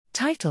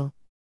Title: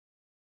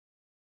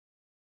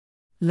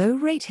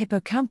 Low-rate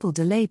hippocampal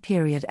delay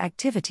period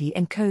activity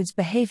encodes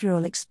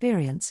behavioral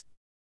experience.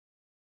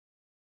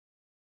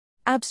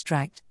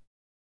 Abstract: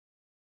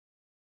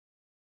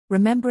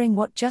 Remembering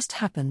what just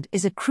happened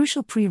is a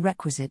crucial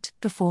prerequisite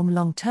to form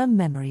long-term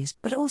memories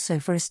but also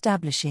for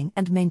establishing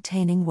and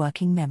maintaining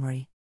working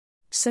memory.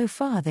 So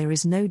far there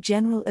is no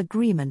general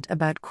agreement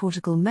about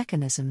cortical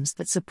mechanisms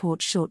that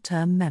support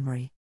short-term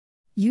memory.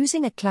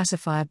 Using a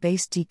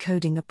classifier-based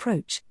decoding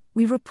approach,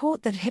 we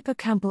report that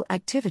hippocampal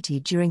activity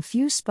during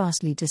few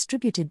sparsely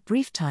distributed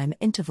brief time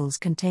intervals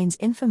contains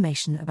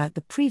information about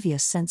the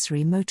previous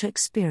sensory motor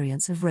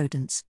experience of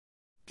rodents.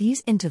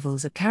 These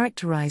intervals are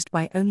characterized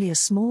by only a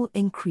small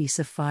increase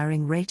of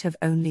firing rate of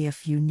only a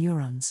few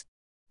neurons.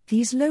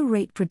 These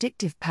low-rate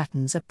predictive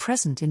patterns are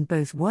present in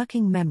both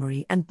working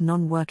memory and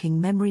non-working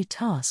memory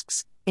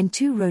tasks. In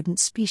two rodent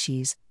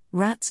species,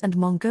 rats and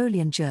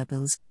Mongolian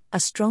gerbils, are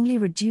strongly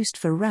reduced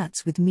for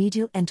rats with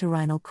medial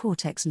entorhinal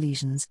cortex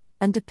lesions,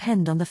 and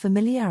depend on the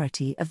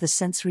familiarity of the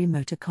sensory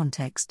motor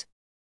context.